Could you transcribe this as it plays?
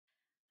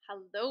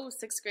Hello,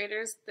 sixth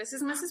graders. This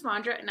is Mrs.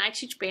 Wandra, and I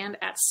teach band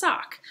at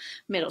Sauk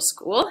Middle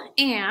School.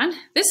 And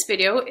this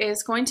video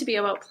is going to be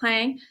about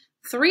playing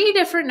 3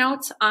 different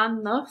notes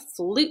on the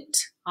flute.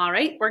 All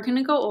right, we're going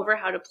to go over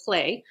how to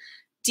play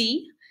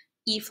D,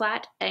 E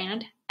flat,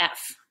 and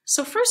F.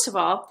 So first of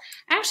all,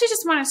 I actually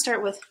just want to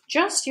start with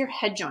just your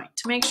head joint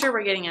to make sure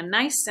we're getting a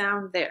nice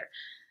sound there.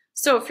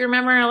 So if you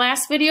remember in our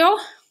last video,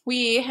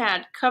 we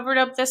had covered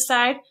up this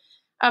side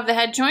of the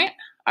head joint.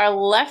 Our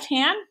left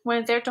hand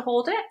went there to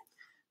hold it.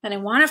 And I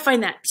want to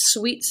find that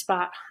sweet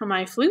spot on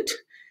my flute.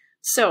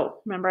 So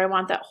remember, I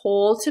want that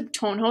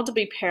tone hole to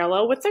be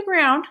parallel with the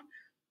ground,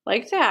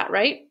 like that,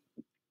 right?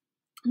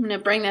 I'm going to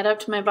bring that up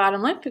to my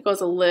bottom lip. It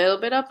goes a little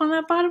bit up on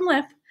that bottom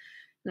lip. I'm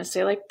going to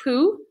say like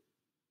poo.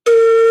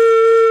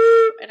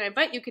 And I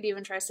bet you could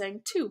even try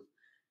saying two.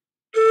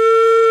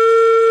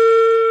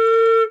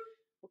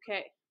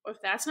 Okay, well,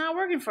 if that's not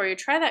working for you,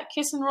 try that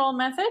kiss and roll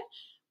method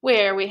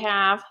where we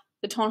have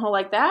the tone hole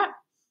like that.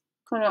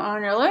 Put it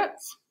on your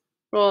lips.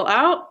 Roll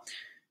out.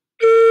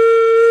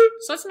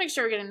 So let's make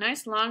sure we get a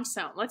nice long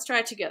sound. Let's try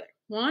it together.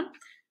 1,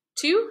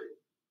 2,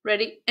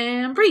 ready,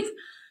 and breathe.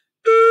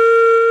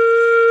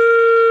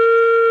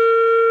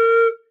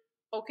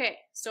 Okay,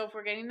 so if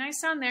we're getting a nice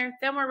sound there,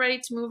 then we're ready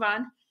to move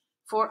on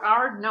for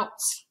our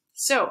notes.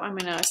 So I'm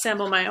going to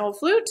assemble my old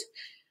flute.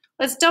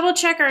 Let's double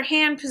check our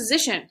hand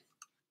position.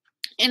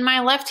 In my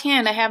left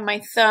hand, I have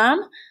my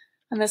thumb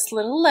on this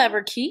little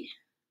lever key.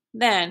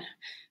 Then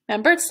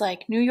remember, it's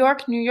like New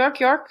York, New York,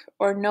 York,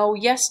 or no,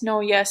 yes,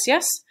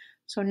 yes.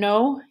 So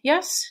no,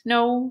 yes,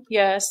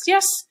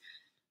 yes.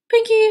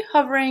 Pinky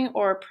hovering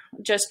or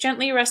just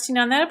gently resting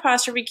on that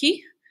apostrophe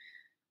key.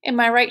 In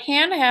my right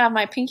hand, I have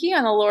my pinky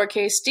on the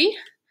lowercase d.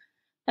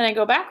 Then I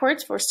go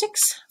backwards for 6,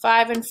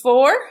 5, and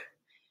 4.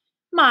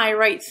 My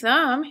right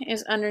thumb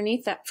is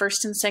underneath that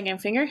first and second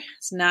finger.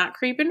 It's not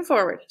creeping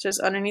forward. It's just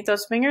underneath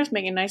those fingers,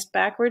 making a nice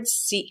backwards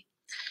C.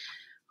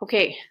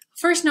 Okay,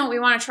 first note we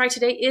want to try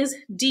today is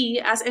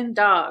D as in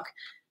dog.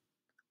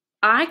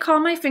 I call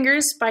my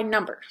fingers by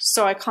number.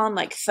 So I call them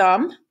like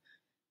thumb,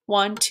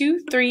 1, 2,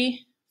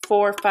 3,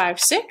 4, 5,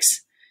 6,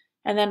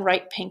 and then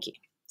right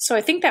pinky. So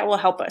I think that will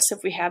help us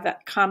if we have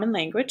that common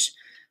language.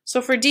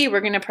 So for D,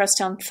 we're going to press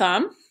down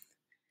thumb,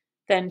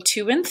 then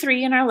 2 and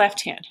 3 in our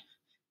left hand.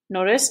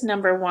 Notice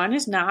number 1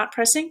 is not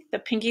pressing, the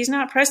pinky's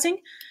not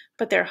pressing,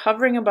 but they're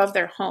hovering above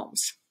their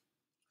homes.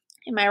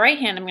 In my right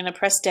hand, I'm going to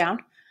press down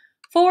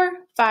 4,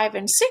 5,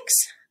 and 6.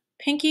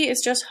 Pinky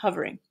is just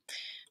hovering.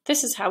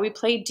 This is how we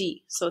play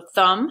D. So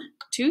thumb,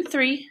 2,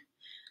 3,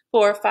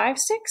 4, 5,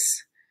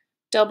 6.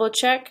 Double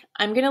check.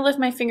 I'm going to lift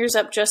my fingers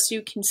up just so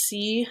you can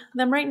see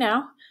them right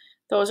now.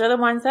 Those are the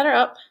ones that are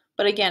up.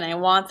 But again, I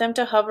want them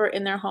to hover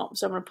in their home.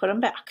 So I'm going to put them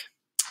back.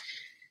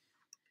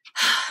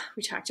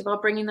 We talked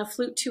about bringing the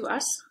flute to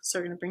us. So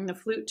we're going to bring the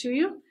flute to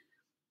you.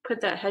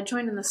 Put that head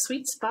joint in the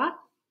sweet spot.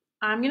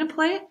 I'm going to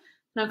play it.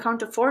 And I'll count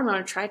to 4 and we're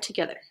going to try it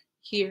together.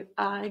 Here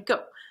I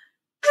go.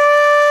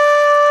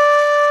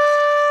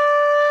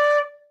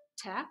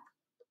 Tap,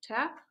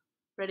 tap,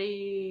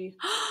 ready.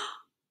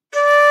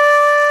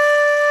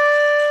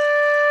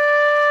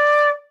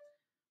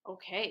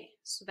 Okay,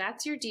 so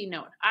that's your D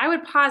note. I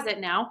would pause it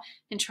now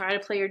and try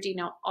to play your D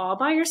note all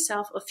by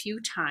yourself a few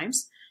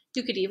times.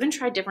 You could even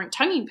try different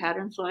tonguing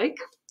patterns like.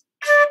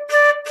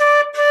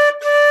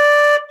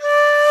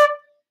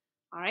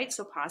 All right,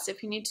 so pause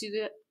if you need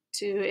to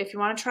if you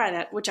want to try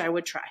that, which I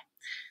would try.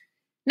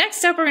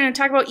 Next up, we're going to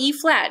talk about E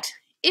flat.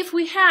 If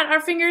we had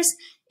our fingers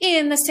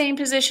in the same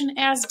position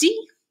as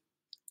D,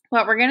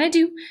 what we're going to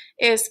do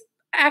is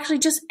actually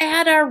just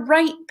add our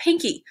right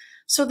pinky.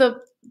 So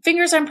the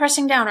fingers I'm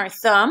pressing down are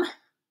thumb,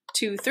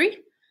 2, 3,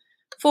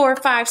 4,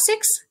 5,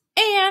 6,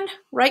 and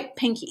right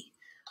pinky.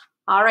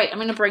 All right, I'm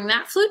going to bring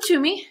that flute to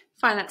me,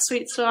 find that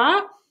sweet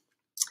spot.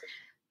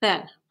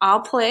 Then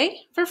I'll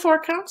play for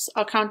 4 counts.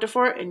 I'll count to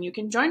 4, and you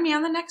can join me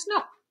on the next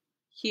note.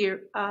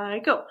 Here I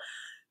go.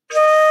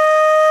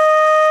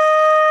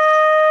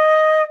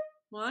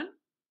 1,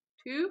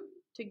 2,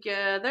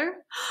 together.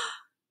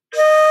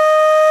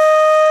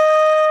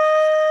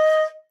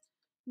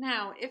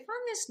 Now, if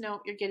on this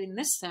note you're getting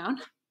this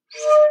sound,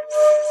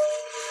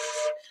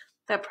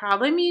 that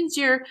probably means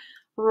you're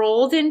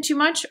rolled in too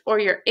much or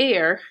your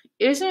air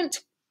isn't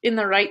in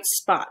the right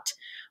spot.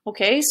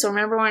 Okay, so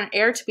remember, we want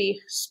air to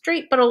be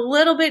straight but a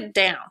little bit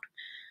down.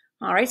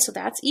 All right, so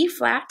that's E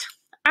flat.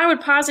 I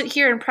would pause it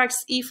here and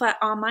practice E flat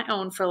on my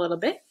own for a little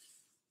bit.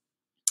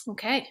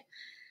 Okay.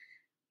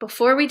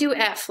 Before we do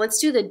F, let's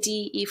do the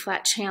D, E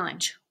flat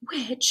challenge,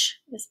 which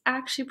is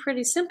actually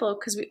pretty simple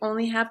because we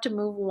only have to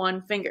move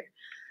 1 finger.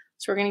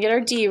 So we're going to get our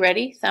D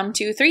ready. Thumb,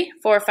 2, 3,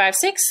 4, 5,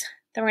 6.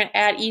 Then we're going to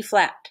add E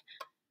flat.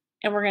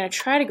 And we're going to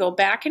try to go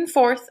back and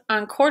forth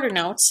on quarter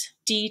notes,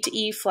 D to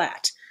E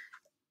flat.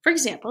 For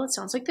example, it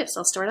sounds like this.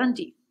 I'll start on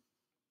D.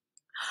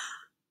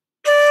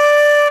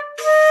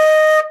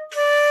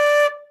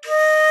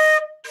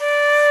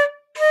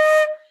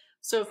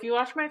 So if you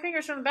watch my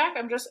fingers from the back,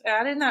 I'm just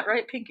adding that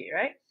right pinky,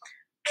 right?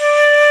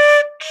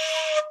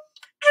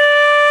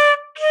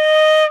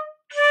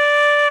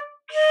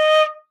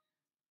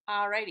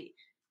 Alrighty.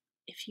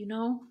 If you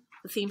know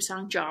the theme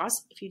song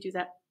Jaws, if you do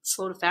that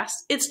slow to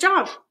fast, it's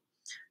Jaws.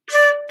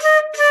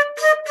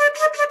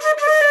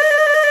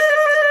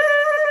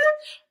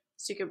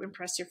 So you could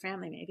impress your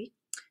family maybe.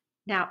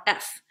 Now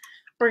F.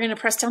 We're going to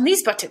press down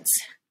these buttons.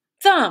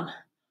 Thumb,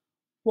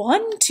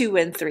 1, 2,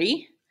 and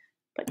 3,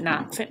 but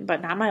not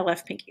my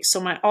left pinky.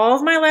 So all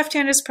of my left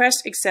hand is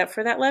pressed except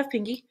for that left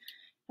pinky.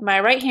 And my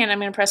right hand, I'm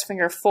going to press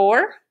finger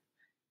 4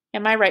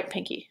 and my right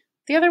pinky.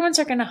 The other ones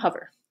are going to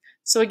hover.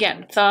 So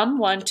again, thumb,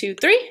 1, 2,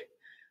 3,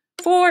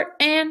 4,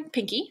 and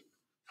pinky.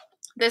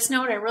 This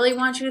note, I really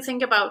want you to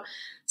think about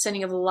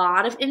sending a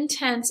lot of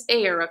intense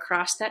air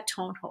across that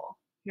tone hole.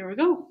 Here we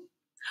go.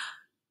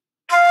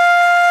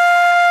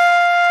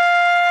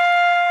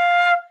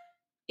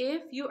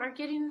 If you are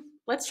getting,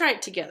 let's try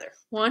it together.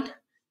 1,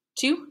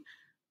 2,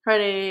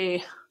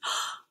 ready.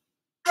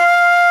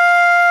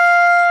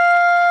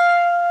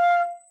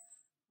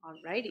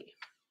 Alrighty.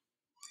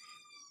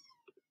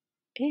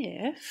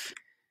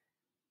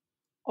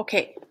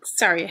 Okay,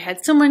 sorry, I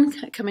had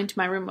someone come into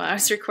my room while I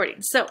was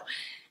recording. So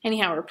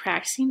anyhow, we're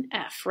practicing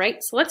F, right?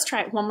 So let's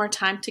try it one more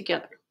time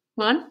together.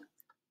 1,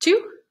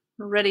 2,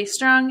 ready,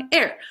 strong,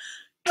 air.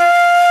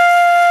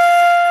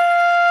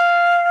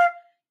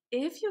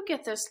 If you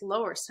get this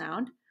lower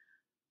sound,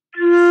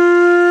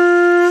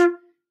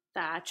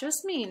 that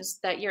just means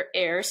that your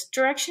air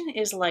direction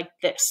is like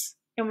this.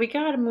 And we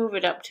got to move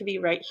it up to be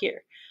right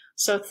here.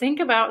 So think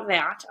about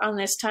that on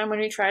this time when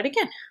we try it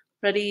again.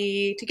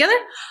 Ready, together?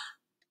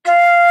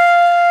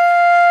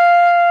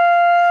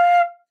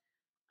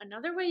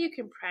 Another way you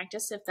can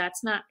practice if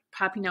that's not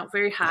popping out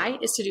very high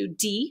is to do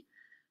D,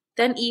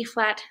 then E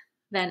flat,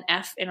 then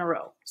F in a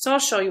row. So I'll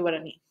show you what I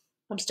mean.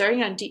 I'm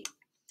starting on D.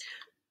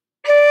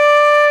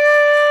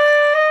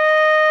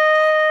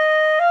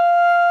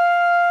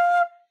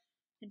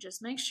 And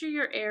just make sure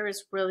your air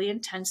is really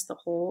intense the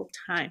whole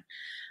time.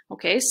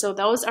 Okay, so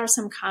those are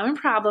some common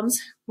problems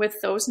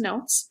with those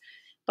notes,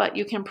 but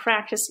you can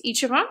practice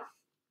each of them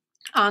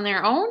on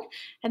their own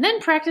and then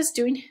practice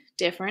doing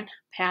different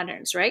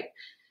patterns, right?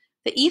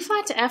 The E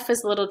flat to F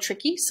is a little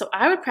tricky, so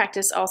I would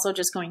practice also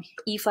just going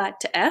E flat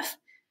to F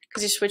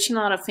because you're switching a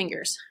lot of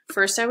fingers.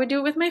 First, I would do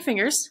it with my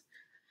fingers.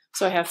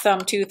 So I have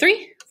thumb 2,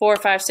 3, 4,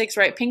 5, 6,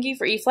 right pinky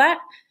for E flat.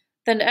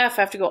 Then to F,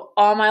 I have to go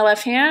all my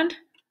left hand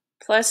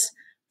plus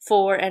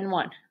 4 and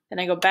 1. Then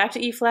I go back to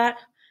E flat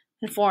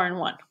and 4 and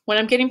 1. When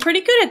I'm getting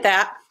pretty good at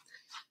that,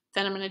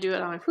 then I'm going to do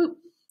it on my flute.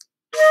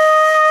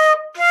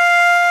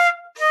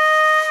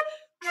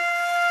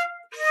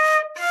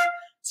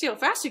 See how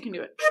fast you can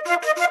do it.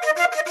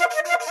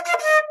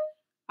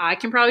 I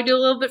can probably do a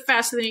little bit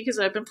faster than you because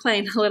I've been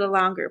playing a little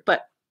longer,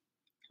 but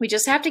we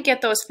just have to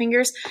get those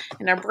fingers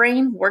and our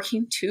brain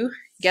working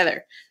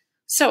together.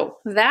 So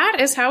that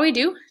is how we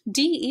do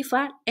D, E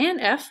flat,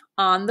 and F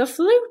on the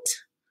flute.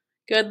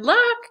 Good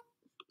luck.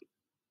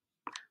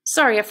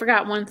 Sorry, I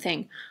forgot one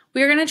thing.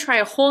 We're going to try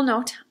a whole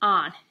note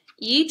on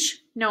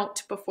each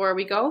note before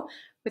we go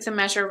with a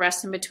measure of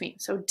rest in between.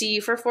 So D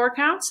for 4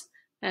 counts,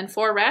 then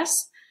 4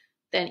 rests,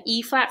 then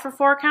E flat for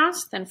 4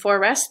 counts, then 4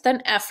 rests,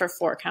 then F for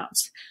 4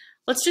 counts.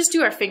 Let's just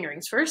do our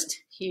fingerings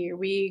first. Here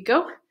we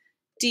go.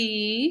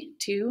 D,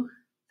 2,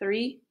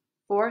 3,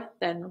 4,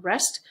 then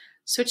rest.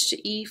 Switch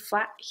to E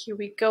flat. Here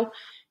we go.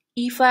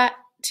 E flat,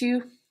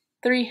 2,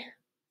 3,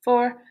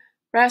 4,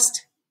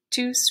 rest,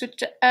 2, switch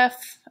to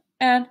F,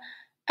 and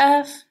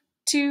F,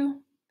 2,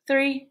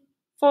 3,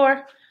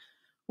 4.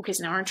 Okay,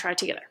 so now we're going to try it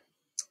together.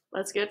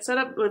 Let's get set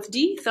up with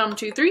D, thumb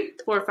 2, 3,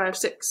 4, 5,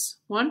 6.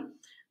 1,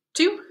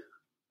 2,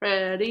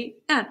 ready,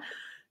 and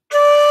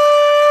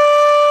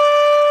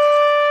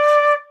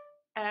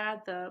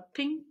add the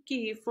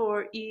pinky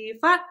for E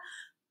flat.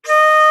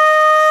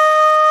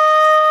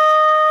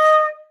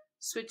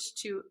 Switch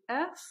to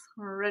F,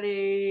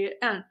 ready,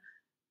 and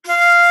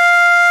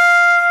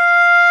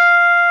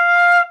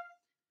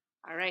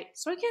all right,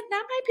 so again,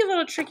 that might be a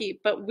little tricky,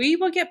 but we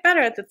will get better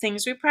at the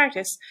things we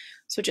practice.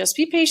 So just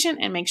be patient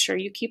and make sure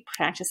you keep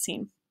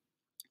practicing.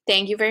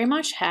 Thank you very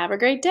much. Have a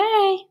great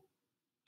day.